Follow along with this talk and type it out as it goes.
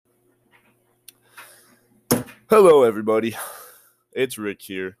Hello, everybody. It's Rick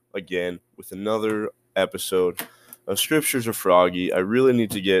here again with another episode of Scriptures of Froggy. I really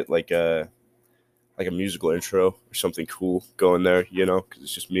need to get like a musical intro or something cool going there, because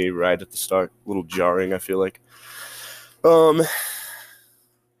it's just me right at the start. A little jarring, I feel like. How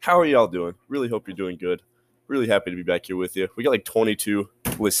are y'all doing? Really hope you're doing good. Really happy to be back here with you. We got like 22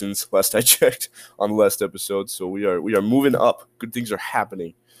 listens last I checked on the last episode, so we are moving up. Good things are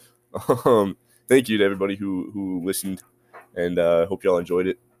happening. Thank you to everybody who listened, and hope y'all enjoyed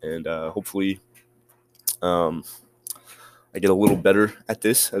it. And hopefully, I get a little better at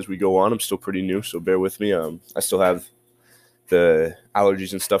this as we go on. I'm still pretty new, so bear with me. I still have the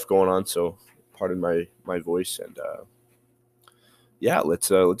allergies and stuff going on, so pardon my voice. And yeah, let's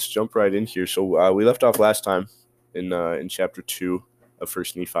jump right in here. So we left off last time in chapter 2 of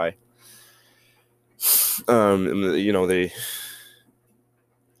First Nephi.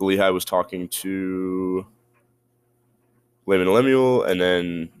 Lehi was talking to Laman and Lemuel, and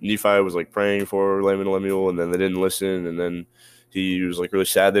then Nephi was like praying for Laman and Lemuel, and then they didn't listen, and then he was like really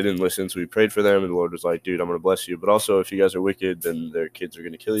sad they didn't listen, so he prayed for them, and the Lord was like, dude, I'm going to bless you, but also if you guys are wicked, then their kids are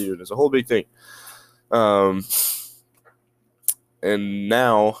going to kill you, and it's a whole big thing. And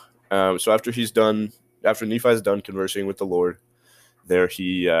now, so after Nephi's done conversing with the Lord, there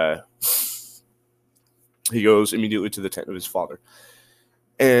he goes immediately to the tent of his father.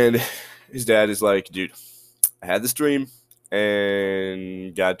 And his dad is like, dude, I had this dream,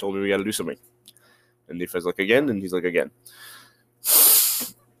 and God told me we got to do something. And Nephi's like, again? And he's like, again.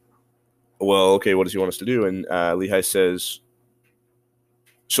 Well, okay, what does he want us to do? And Lehi says,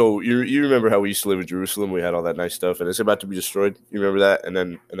 so you remember how we used to live in Jerusalem? We had all that nice stuff, and it's about to be destroyed. You remember that? And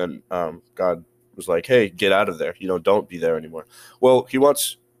then God was like, hey, get out of there. Don't be there anymore. Well, he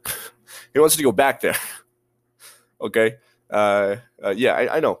wants to go back there. Okay. Yeah,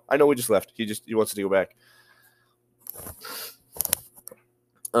 I know we just left. He wants to go back.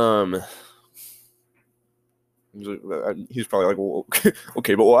 He's probably like, well,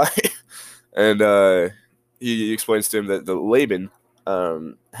 okay, but why? And he explains to him that the Laban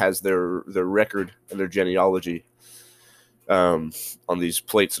has their record and their genealogy on these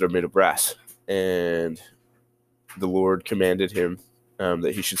plates that are made of brass, and the Lord commanded him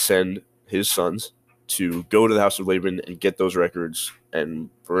that he should send his sons to go to the house of Laban and get those records and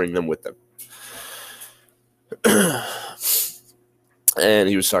bring them with them. And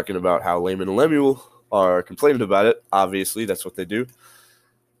he was talking about how Laman and Lemuel are complaining about it. Obviously, that's what they do.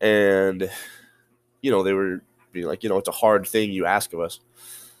 And, they were being like, it's a hard thing you ask of us.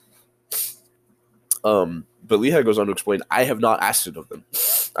 But Lehi goes on to explain, I have not asked it of them.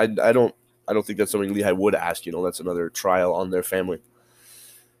 I don't think that's something Lehi would ask. That's another trial on their family.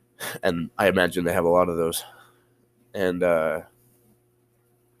 And I imagine they have a lot of those. And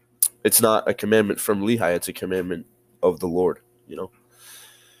it's not a commandment from Lehi. It's a commandment of the Lord,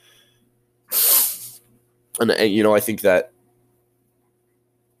 And I think that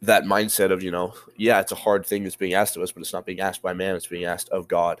mindset of, yeah, it's a hard thing that's being asked of us, but it's not being asked by man. It's being asked of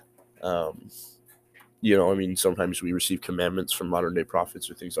God. Sometimes we receive commandments from modern day prophets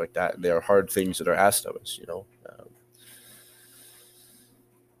or things like that, and they are hard things that are asked of us,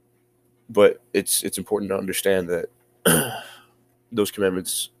 but it's important to understand that those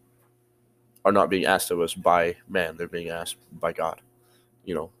commandments are not being asked of us by man. They're being asked by God.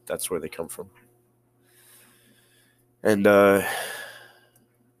 That's where they come from. And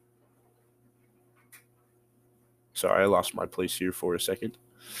sorry, I lost my place here for a second.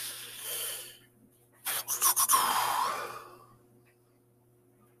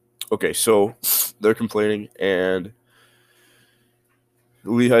 Okay, so they're complaining, and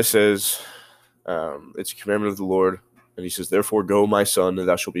Lehi says, it's a commandment of the Lord. And he says, therefore go, my son, and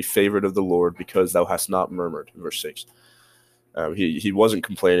thou shalt be favored of the Lord, because thou hast not murmured. In verse 6. He wasn't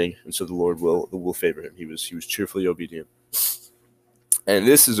complaining, and so the Lord will favor him. He was cheerfully obedient. And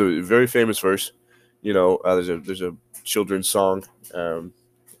this is a very famous verse. There's a children's song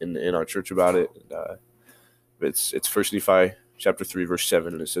in our church about it. It's First Nephi chapter 3 verse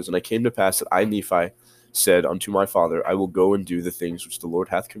 7, and it says, and I came to pass that I, Nephi, said unto my father, I will go and do the things which the Lord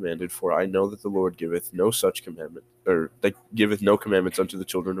hath commanded, for I know that the Lord giveth no such commandment, or that giveth no commandments unto the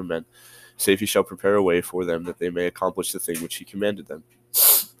children of men, save he shall prepare a way for them, that they may accomplish the thing which he commanded them,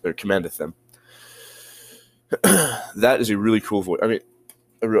 or commandeth them. That is a really cool voice.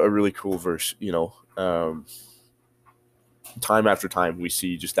 A really cool verse. Time after time, we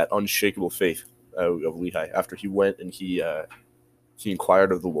see just that unshakable faith of Lehi. After he went and he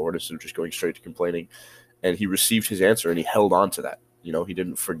inquired of the Lord instead of just going straight to complaining, and he received his answer, and he held on to that. He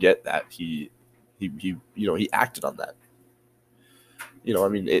didn't forget that. He acted on that.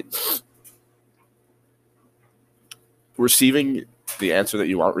 receiving the answer that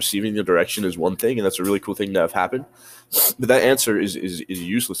you want, receiving the direction is one thing, and that's a really cool thing to have happen. But that answer is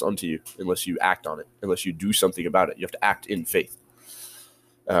useless unto you unless you act on it, unless you do something about it. You have to act in faith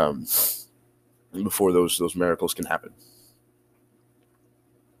before those miracles can happen.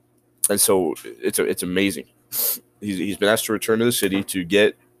 And so it's amazing. He's been asked to return to the city to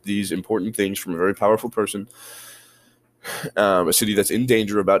get these important things from a very powerful person, a city that's in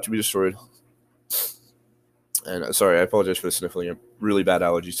danger, about to be destroyed. And sorry, I apologize for the sniffling. I have really bad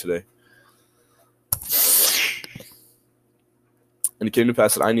allergies today. And it came to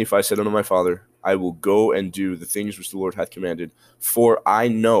pass that I, Nephi, said unto my father, I will go and do the things which the Lord hath commanded. For I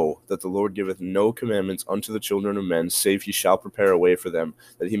know that the Lord giveth no commandments unto the children of men, save he shall prepare a way for them,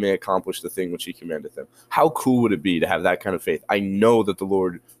 that he may accomplish the thing which he commandeth them. How cool would it be to have that kind of faith? I know that the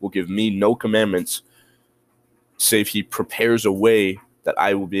Lord will give me no commandments, save he prepares a way that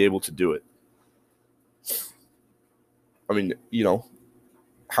I will be able to do it. I mean,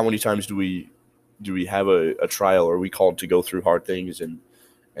 how many times do we have a trial, or are we called to go through hard things and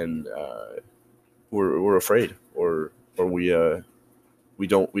we're afraid, or we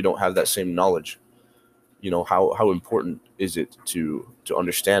don't have that same knowledge? How important is it to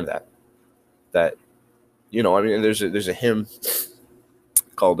understand that there's a hymn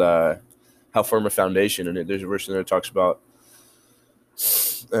called How Firm a Foundation, and there's a verse in there that talks about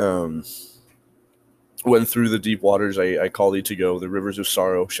when through the deep waters I call thee to go, the rivers of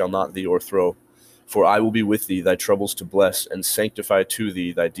sorrow shall not thee o'erthrow. For I will be with thee, thy troubles to bless, and sanctify to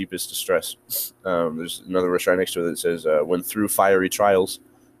thee thy deepest distress. There's another verse right next to it that says, when through fiery trials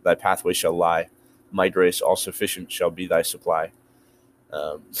thy pathway shall lie, my grace all sufficient shall be thy supply.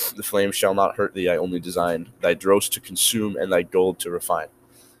 The flame shall not hurt thee, I only designed thy dross to consume and thy gold to refine.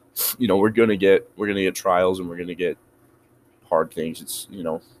 We're gonna get trials, and we're gonna get hard things. It's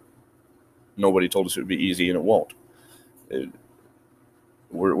nobody told us it would be easy, and it won't.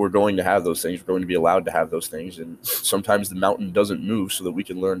 We're going to have those things. We're going to be allowed to have those things, and sometimes the mountain doesn't move so that we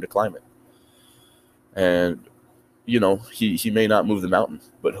can learn to climb it. And he may not move the mountain,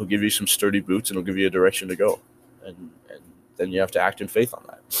 but he'll give you some sturdy boots, and he'll give you a direction to go, and then you have to act in faith on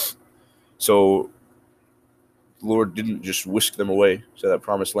that. So the Lord didn't just whisk them away to that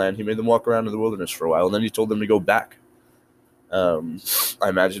promised land. He made them walk around in the wilderness for a while, and then he told them to go back. I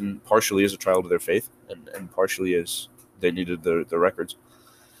imagine partially as a trial to their faith, and partially as they needed the records.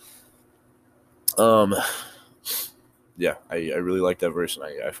 Yeah, I really like that verse, and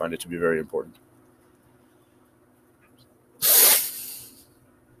I find it to be very important.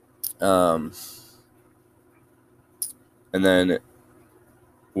 And then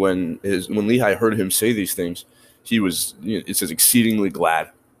when Lehi heard him say these things, he was, it says, exceedingly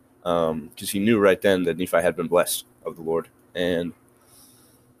glad, because he knew right then that Nephi had been blessed of the Lord. And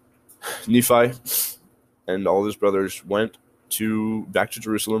Nephi and all his brothers went back to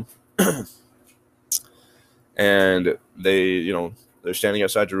Jerusalem, and they're standing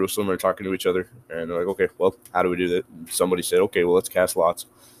outside Jerusalem. They're talking to each other, and they're like, okay, well, how do we do that? And somebody said, okay, well, let's cast lots.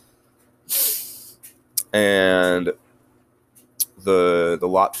 And the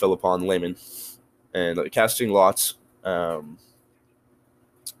lot fell upon Laman, and casting lots,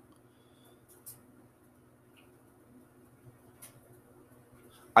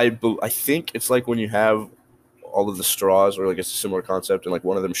 I think it's like when you have all of the straws, or it's a similar concept, and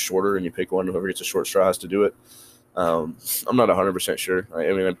one of them's shorter, and you pick one. Whoever gets a short straw has to do it. I'm not 100% sure.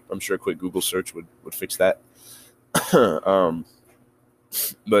 I'm sure a quick Google search would fix that.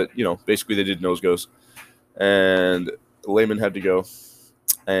 But basically they did nose goes, and Laman had to go,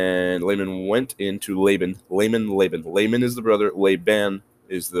 and Laman went into Laban. Laman is the brother. Laban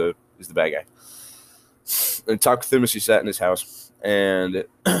is the bad guy. And talked with him as he sat in his house, and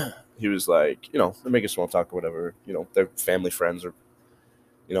he was like, they're making small talk or whatever. They're family friends, or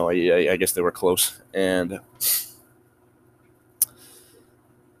I guess they were close. And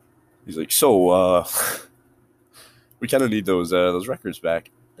he's like, so we kind of need those records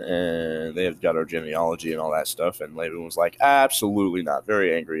back, and they have got our genealogy and all that stuff. And Laban was like, absolutely not,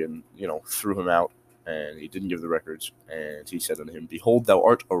 very angry, and threw him out, and he didn't give the records. And he said unto him, behold, thou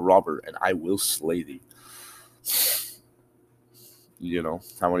art a robber, and I will slay thee.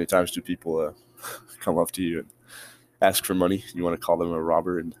 How many times do people come up to you and ask for money? You want to call them a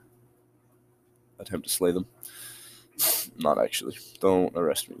robber and attempt to slay them? Not actually. Don't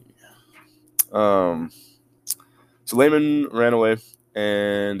arrest me. So Laman ran away,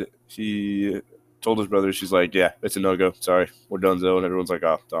 and he told his brothers, she's like, yeah, it's a no-go. Sorry, we're donezo. And everyone's like,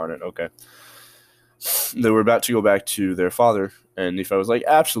 oh, darn it, okay. They were about to go back to their father, and Nephi was like,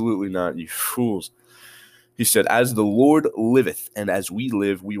 absolutely not, you fools. He said, "As the Lord liveth, and as we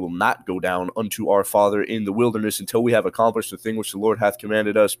live, we will not go down unto our Father in the wilderness until we have accomplished the thing which the Lord hath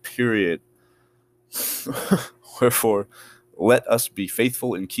commanded us, period. Wherefore, let us be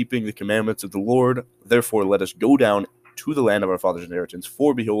faithful in keeping the commandments of the Lord. Therefore, let us go down to the land of our father's inheritance.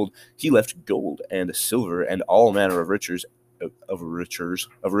 For behold, he left gold and silver and all manner of riches,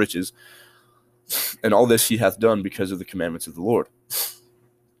 and all this he hath done because of the commandments of the Lord."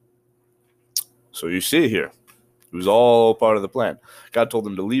 So you see here, it was all part of the plan. God told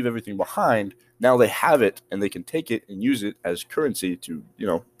them to leave everything behind. Now they have it, and they can take it and use it as currency to,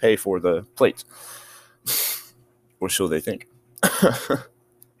 pay for the plates. Or so they think.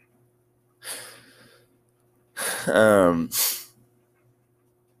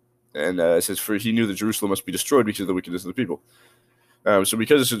 It says, "For he knew that Jerusalem must be destroyed because of the wickedness of the people." So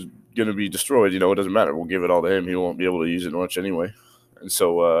because this is going to be destroyed, it doesn't matter. We'll give it all to him. He won't be able to use it much anyway. And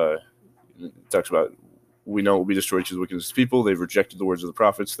so it talks about, we know it will be destroyed because of the wickedness of the people. They've rejected the words of the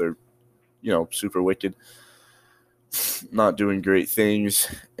prophets. They're, super wicked, not doing great things.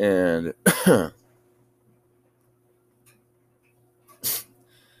 And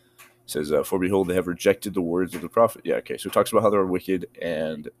says, "For behold, they have rejected the words of the prophet." Yeah, okay. So it talks about how they're wicked,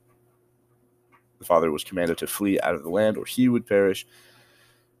 and the father was commanded to flee out of the land, or he would perish.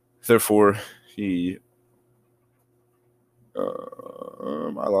 Therefore, he...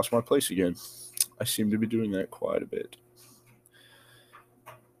 I lost my place again. I seem to be doing that quite a bit.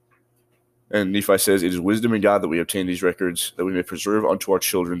 And Nephi says, "It is wisdom in God that we obtain these records, that we may preserve unto our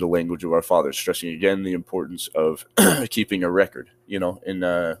children the language of our fathers," stressing again the importance of keeping a record. In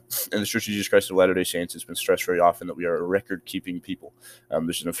the Church of Jesus Christ of Latter-day Saints, it's been stressed very often that we are a record-keeping people.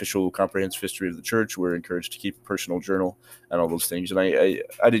 There's an official comprehensive history of the church. We're encouraged to keep a personal journal and all those things. And I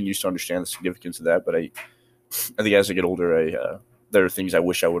didn't used to understand the significance of that, but I think as I get older, there are things I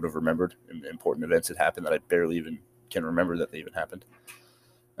wish I would have remembered, and important events that happened that I barely even can remember that they even happened.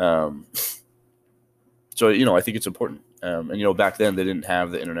 So, I think it's important. And, back then they didn't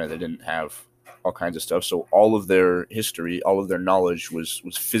have the internet. They didn't have all kinds of stuff. So all of their history, all of their knowledge was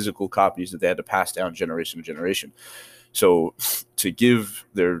physical copies that they had to pass down generation to generation. So to give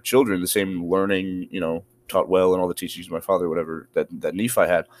their children the same learning, taught well, and all the teachings of my father, whatever, that Nephi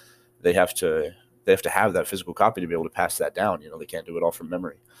had, they have to have that physical copy to be able to pass that down. They can't do it all from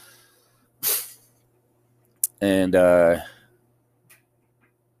memory. And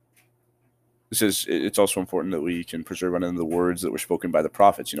it says it's also important that we can preserve unto them the words that were spoken by the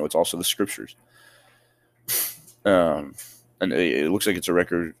prophets. It's also the scriptures. And it looks like it's a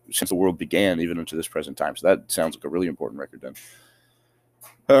record since the world began, even into this present time. So that sounds like a really important record then.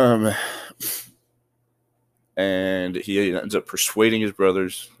 And he ends up persuading his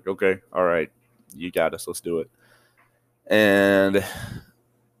brothers. Okay, all right, you got us. Let's do it. And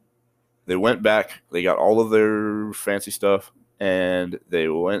they went back. They got all of their fancy stuff, and they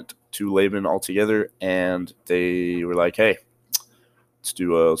went to Laban all together, and they were like, "Hey, let's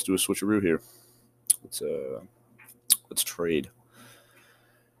do a switcheroo here. Let's trade."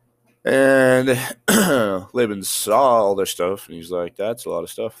 And Laban saw all their stuff, and he's like, "That's a lot of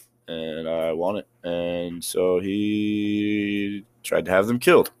stuff, and I want it." And so he tried to have them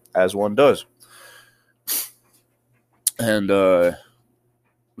killed, as one does. And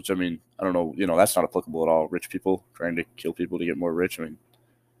which, I mean, I don't know, that's not applicable at all. Rich people trying to kill people to get more rich. I mean,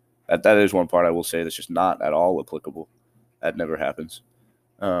 that is one part I will say that's just not at all applicable. That never happens.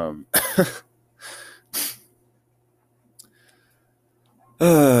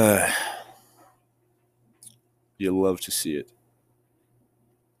 You love to see it.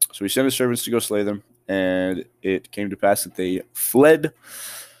 So he sent his servants to go slay them, and it came to pass that they fled,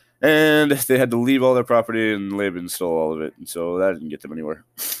 and they had to leave all their property, and Laban stole all of it, and so that didn't get them anywhere.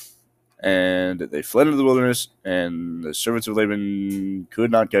 And they fled into the wilderness, and the servants of Laban could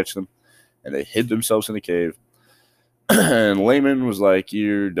not catch them, and they hid themselves in the cave. And Laman was like,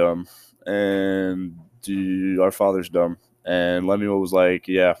 "You're dumb, and our father's dumb." And Lemuel was like,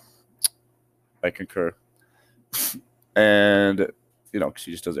 "Yeah, I concur." And, because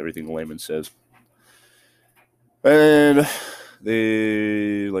he just does everything Laman says. And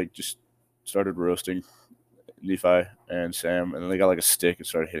they, just started roasting Nephi and Sam, and then they got, a stick and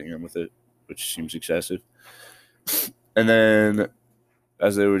started hitting them with it, which seems excessive. And then,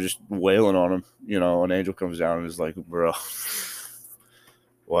 as they were just wailing on him, an angel comes down and is like, "Bro,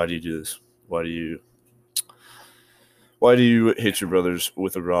 why do you do this? Why do you hit your brothers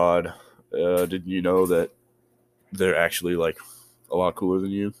with a rod? Didn't you know that they're actually, a lot cooler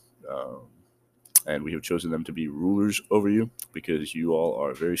than you? And we have chosen them to be rulers over you because you all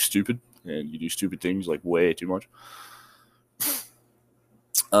are very stupid, and you do stupid things, way too much."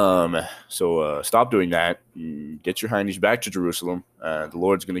 So stop doing that. Get your hindies back to Jerusalem. The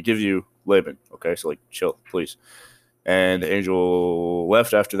Lord's going to give you Laban. Okay, so like chill, please. And the angel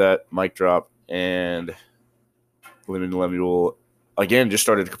left after that. Mic drop, and Laban and Lemuel again just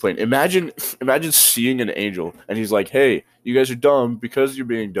started to complain. Imagine seeing an angel, and he's like, "Hey, you guys are dumb because you're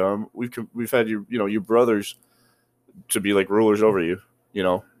being dumb. We've had your brothers to be like rulers over you,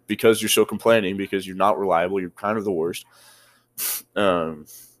 because you're so complaining, because you're not reliable. You're kind of the worst."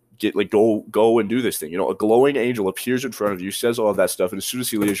 Go and do this thing. A glowing angel appears in front of you, says all of that stuff, and as soon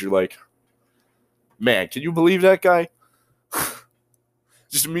as he leaves, you're like, man, can you believe that guy?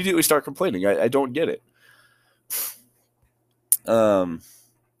 Just immediately start complaining. I don't get it.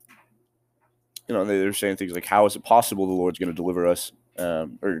 They're saying things like, how is it possible the Lord's going to deliver us, or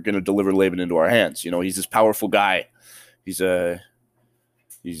going to deliver Laban into our hands? He's this powerful guy. He's a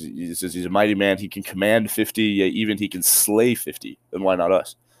mighty man. He can command 50, even he can slay 50. Then why not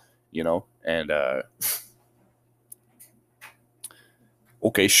us? And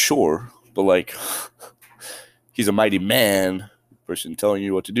okay, sure, but like, he's a mighty man. The person telling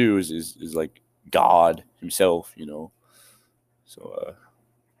you what to do is like God himself, So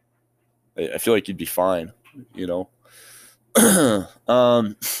I feel like you'd be fine, And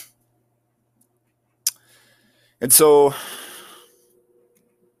so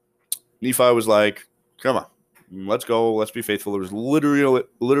Nephi was like, come on, let's go. Let's be faithful. There was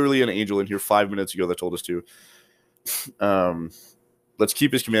literally an angel in here 5 minutes ago that told us to. Let's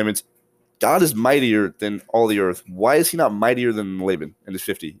keep his commandments. God is mightier than all the earth. Why is he not mightier than Laban and his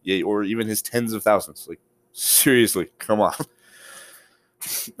 50? Yeah, or even his tens of thousands? Like, seriously, come on.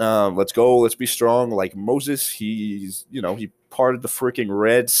 Let's go. Let's be strong. Like Moses, he parted the freaking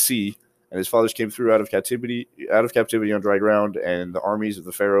Red Sea, and his fathers came through out of captivity on dry ground, and the armies of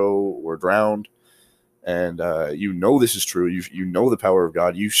the Pharaoh were drowned. And this is true. You know the power of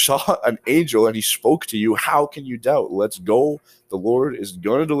God. You saw an angel, and he spoke to you. How can you doubt? Let's go. The Lord is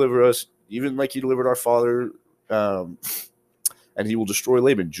going to deliver us, even like he delivered our father, and he will destroy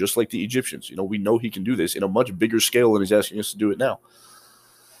Laban, just like the Egyptians. We know he can do this in a much bigger scale than he's asking us to do it now.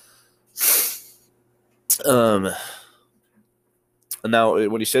 And now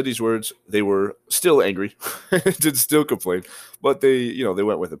when he said these words, they were still angry, did still complain, but they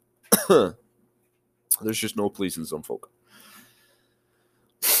went with him. There's just no pleasing some folk.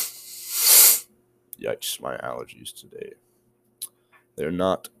 Yikes, my allergies today. They're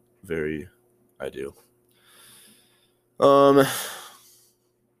not very ideal. So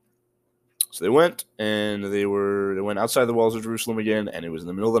they went, and they went outside the walls of Jerusalem again, and it was in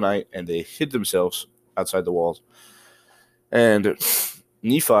the middle of the night, and they hid themselves outside the walls. And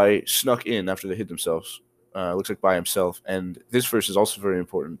Nephi snuck in after they hid themselves. Looks like by himself. And this verse is also very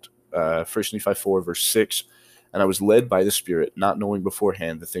important. 1 Nephi 4, verse 6. And I was led by the Spirit, not knowing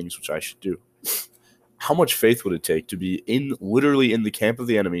beforehand the things which I should do. How much faith would it take to be literally in the camp of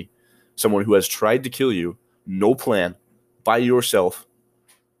the enemy, someone who has tried to kill you, no plan, by yourself,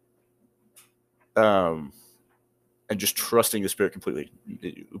 and just trusting the Spirit completely,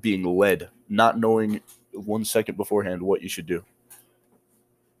 being led, not knowing 1 second beforehand what you should do?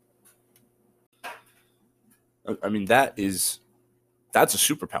 I mean, that's a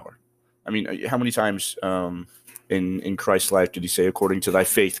superpower. I mean, how many times in Christ's life did he say, according to thy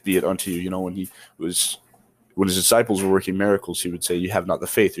faith be it unto you? When his disciples were working miracles, he would say, you have not the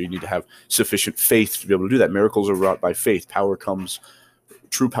faith, or you need to have sufficient faith to be able to do that. Miracles are wrought by faith.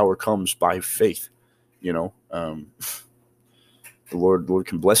 True power comes by faith. The Lord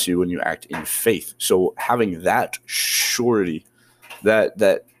can bless you when you act in faith. So having that surety,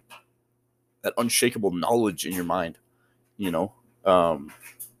 that unshakable knowledge in your mind,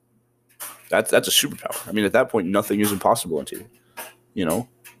 that's a superpower. I mean, at that point, nothing is impossible unto you.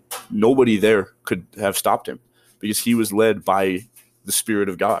 Nobody there could have stopped him because he was led by the Spirit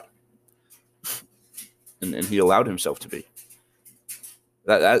of God, and he allowed himself to be.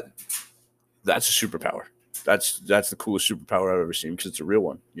 That's a superpower. That's the coolest superpower I've ever seen because it's a real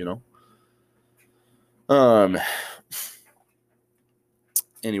one,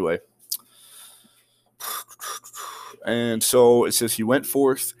 Anyway. And so it says he went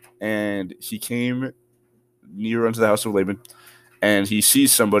forth and he came near unto the house of Laban, and he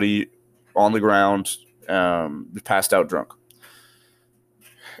sees somebody on the ground, passed out drunk.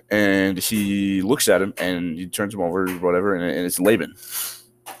 And he looks at him and he turns him over, whatever, and it's Laban,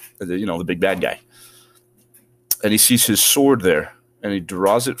 the big bad guy. And he sees his sword there, and he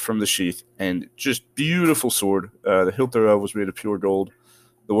draws it from the sheath, and just beautiful sword. The hilt thereof was made of pure gold.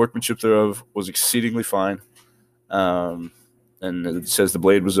 The workmanship thereof was exceedingly fine. And it says the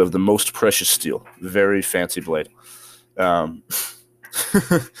blade was of the most precious steel. Very fancy blade.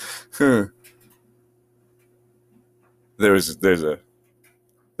 there's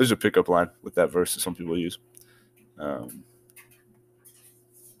a pickup line with that verse that some people use.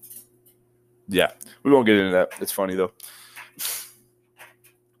 Yeah, we won't get into that. It's funny though.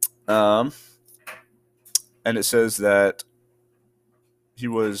 And it says that he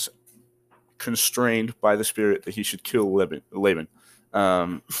was constrained by the Spirit that he should kill Laban.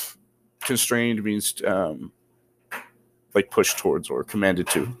 Constrained means like pushed towards or commanded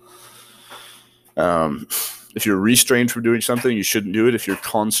to. If you're restrained from doing something, you shouldn't do it. If you're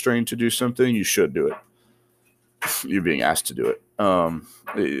constrained to do something, you should do it. You're being asked to do it.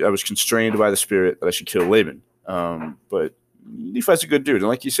 I was constrained by the Spirit that I should kill Laban. But Nephi's a good dude, and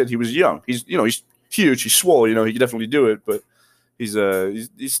like you said, he was young. He's huge. He's swole. He could definitely do it, but he's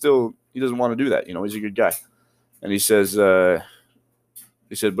still, he doesn't want to do that. He's a good guy. And he says, but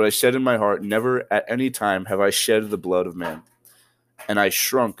I said in my heart, never at any time have I shed the blood of man, and I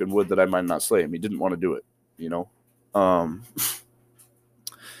shrunk and would that I might not slay him. He didn't want to do it.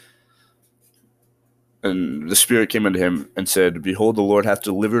 And the Spirit came unto him and said, behold, the Lord hath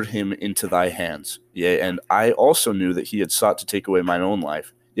delivered him into thy hands. Yea, and I also knew that he had sought to take away mine own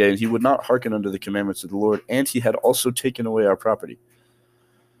life. Yea, and he would not hearken unto the commandments of the Lord, and he had also taken away our property.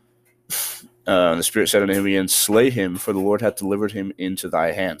 The Spirit said unto him again, slay him, for the Lord hath delivered him into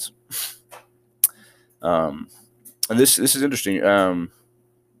thy hands. And this is interesting.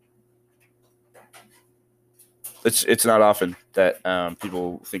 It's not often that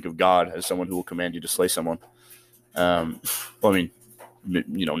people think of God as someone who will command you to slay someone. Well, I mean,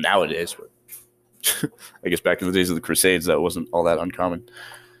 now it is, but I guess back in the days of the Crusades, that wasn't all that uncommon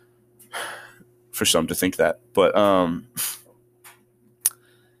for some to think that. But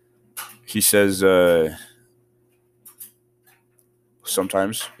he says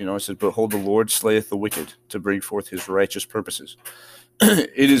sometimes, it says, behold, the Lord slayeth the wicked to bring forth his righteous purposes.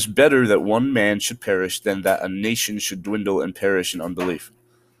 It is better that one man should perish than that a nation should dwindle and perish in unbelief.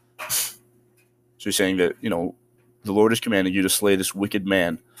 So he's saying that, the Lord has commanded you to slay this wicked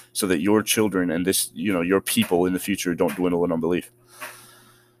man so that your children and this, your people in the future don't dwindle in unbelief.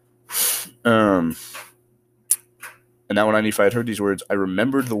 And now when Nephi had heard these words, I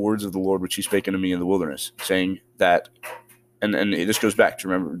remembered the words of the Lord which he spake unto me in the wilderness, saying that, and this goes back to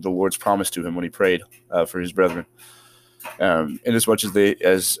remember the Lord's promise to him when he prayed for his brethren. Inasmuch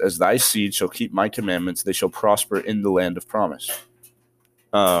as thy seed shall keep my commandments, they shall prosper in the land of promise.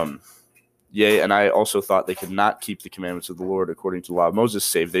 Yea, and I also thought they could not keep the commandments of the Lord according to the law of Moses,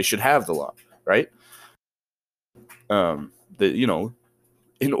 save they should have the law, right? In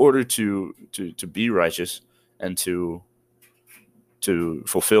order to be righteous and to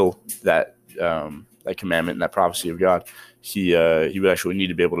fulfill that commandment and that prophecy of God, he would actually need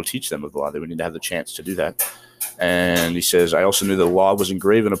to be able to teach them of the law. They would need to have the chance to do that. And he says, I also knew the law was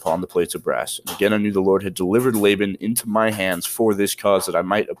engraven upon the plates of brass. And again, I knew the Lord had delivered Laban into my hands for this cause, that I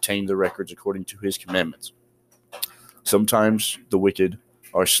might obtain the records according to his commandments. Sometimes the wicked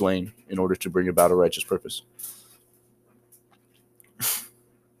are slain in order to bring about a righteous purpose.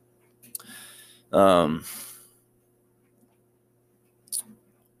 But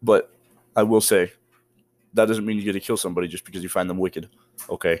I will say, that doesn't mean you get to kill somebody just because you find them wicked.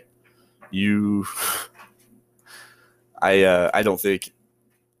 Okay? I don't think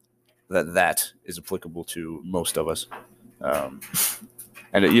that is applicable to most of us. And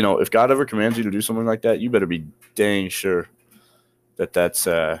if God ever commands you to do something like that, you better be dang sure that that's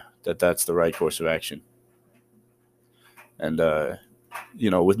the right course of action. And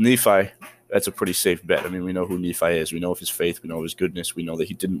with Nephi, that's a pretty safe bet. I mean, we know who Nephi is. We know of his faith. We know of his goodness. We know that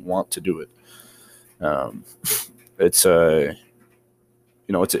he didn't want to do it. It's a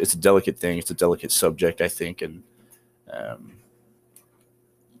delicate thing. It's a delicate subject, I think, and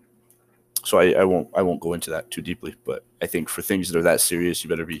so I won't go into that too deeply. But I think for things that are that serious, you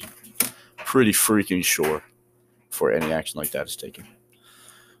better be pretty freaking sure before any action like that is taken.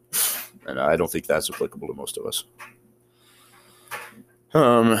 And I don't think that's applicable to most of us.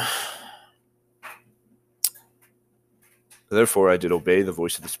 Therefore, I did obey the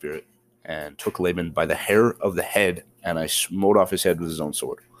voice of the Spirit, and took Laban by the hair of the head, and I smote off his head with his own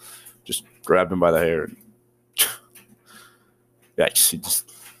sword. Just grabbed him by the hair. And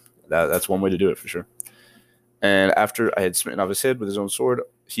that's one way to do it for sure. And after I had smitten off his head with his own sword,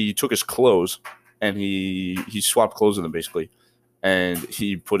 he took his clothes, and he swapped clothes with them basically. And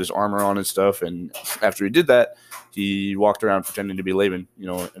he put his armor on and stuff. And after he did that, he walked around pretending to be Laban,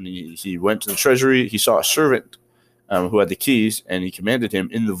 and he went to the treasury. He saw a servant who had the keys, and he commanded him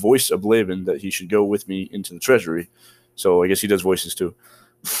in the voice of Laban that he should go with me into the treasury. So I guess he does voices too.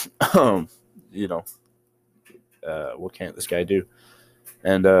 What can't this guy do?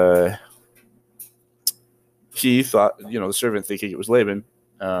 And he thought, the servant thinking it was Laban,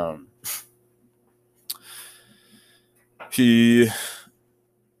 he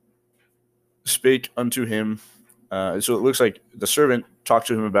spake unto him. So it looks like the servant talked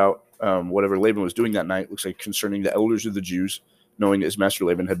to him about whatever Laban was doing that night. Looks like concerning the elders of the Jews, knowing that his master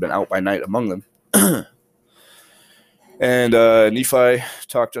Laban had been out by night among them. And Nephi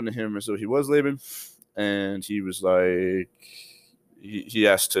talked unto him as though he was Laban, and he was like, he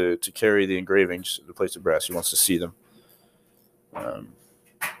asked to carry the engravings of the plates of brass. He wants to see them.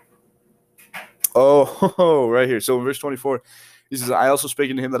 Right here. So in verse 24, he says, I also spake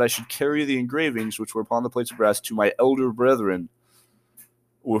unto him that I should carry the engravings which were upon the plates of brass to my elder brethren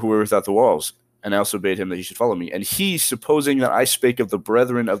who were without the walls. And I also bade him that he should follow me. And he, supposing that I spake of the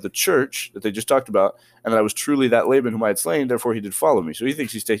brethren of the church that they just talked about, and that I was truly that Laban whom I had slain, therefore he did follow me. So he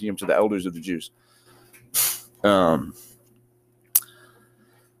thinks he's taking him to the elders of the Jews.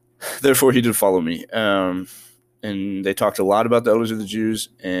 Therefore he did follow me. And they talked a lot about the elders of the Jews,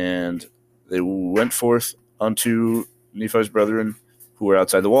 and they went forth unto Nephi's brethren who were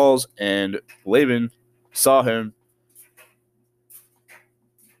outside the walls, and Laban saw him,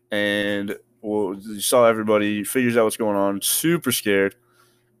 and he saw everybody, figures out what's going on, super scared,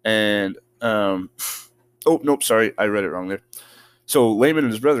 and sorry, I read it wrong there. So Laban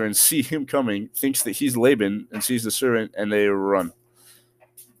and his brethren see him coming, thinks that he's Laban, and sees the servant, and they run.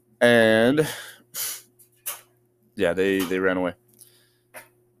 And yeah, they ran away.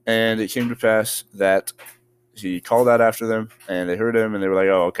 And it came to pass that he called out after them, and they heard him, and they were like,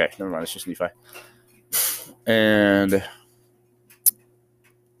 oh, okay, never mind, it's just Nephi. And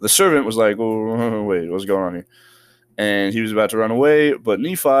the servant was like, oh, wait, what's going on here? And he was about to run away, but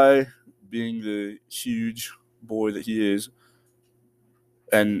Nephi, being the huge boy that he is,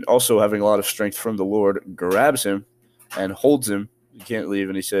 and also having a lot of strength from the Lord, grabs him and holds him. He can't leave,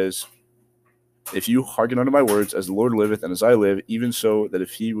 and he says, if you hearken unto my words, as the Lord liveth and as I live, even so that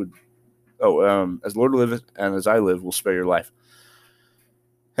if he would, as the Lord liveth and as I live, will spare your life.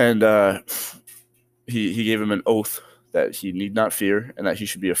 And he gave him an oath that he need not fear, and that he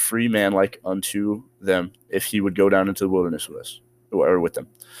should be a free man like unto them if he would go down into the wilderness with us, or with them.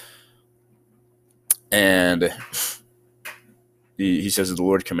 And he says that the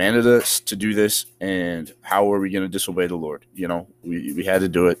Lord commanded us to do this, and how are we going to disobey the Lord? We had to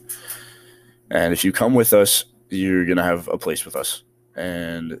do it. And if you come with us, you're going to have a place with us.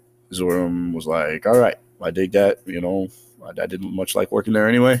 And Zoram was like, all right, I dig that. I didn't much like working there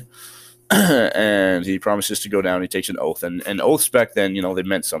anyway. And he promises to go down. He takes an oath. And oaths back then, they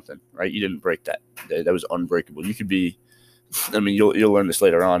meant something, right? You didn't break that. That was unbreakable. You could be, you'll learn this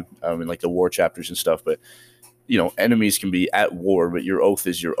later on in like the war chapters and stuff. But, enemies can be at war, but your oath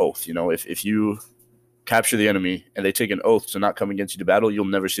is your oath. If you capture the enemy and they take an oath to not come against you to battle, you'll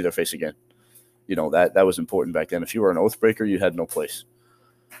never see their face again. That was important back then. If you were an oath breaker, you had no place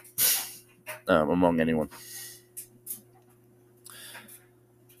among anyone.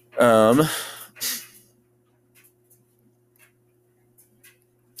 And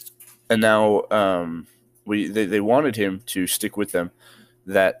now they wanted him to stick with them.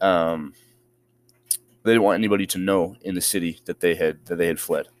 That they didn't want anybody to know in the city that they had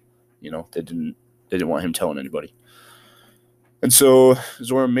fled. They didn't want him telling anybody. And so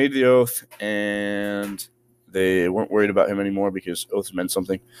Zoram made the oath, and they weren't worried about him anymore because oaths meant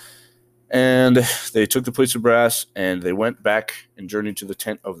something. And they took the plates of brass, and they went back and journeyed to the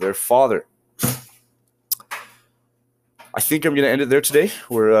tent of their father. I think I'm going to end it there today.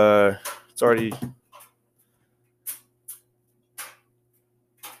 It's already...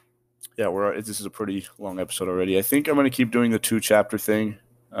 Yeah, this is a pretty long episode already. I think I'm going to keep doing the 2-chapter thing.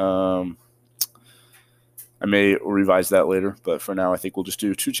 I may revise that later, but for now, I think we'll just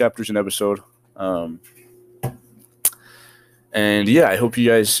do 2 chapters an episode. And yeah, I hope you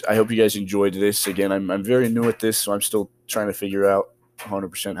guys enjoyed this. Again, I'm very new at this, so I'm still trying to figure out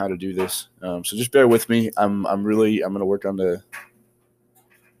 100% how to do this. So just bear with me. I'm going to work on the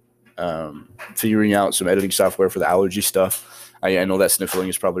figuring out some editing software for the allergy stuff. I know that sniffling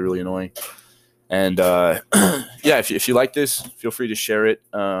is probably really annoying. And yeah, if you like this, feel free to share it.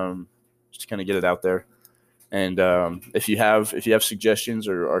 Just to kind of get it out there. And if you have suggestions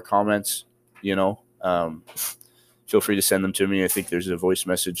or comments, feel free to send them to me. I think there's a voice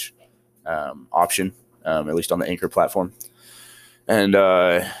message option, at least on the Anchor platform. And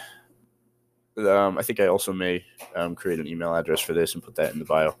I think I also may create an email address for this and put that in the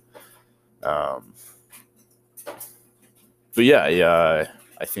bio. But yeah,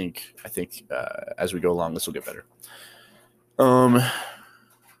 I think as we go along, this will get better.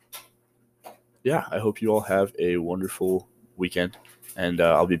 Yeah, I hope you all have a wonderful weekend. And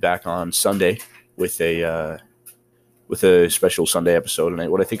I'll be back on Sunday with a special Sunday episode.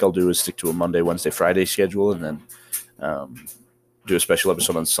 And what I think I'll do is stick to a Monday, Wednesday, Friday schedule, and then do a special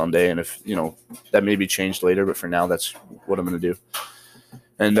episode on Sunday. And if, that may be changed later, but for now, that's what I'm going to do.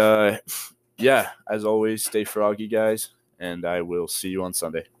 And, as always, stay froggy, guys, and I will see you on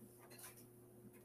Sunday.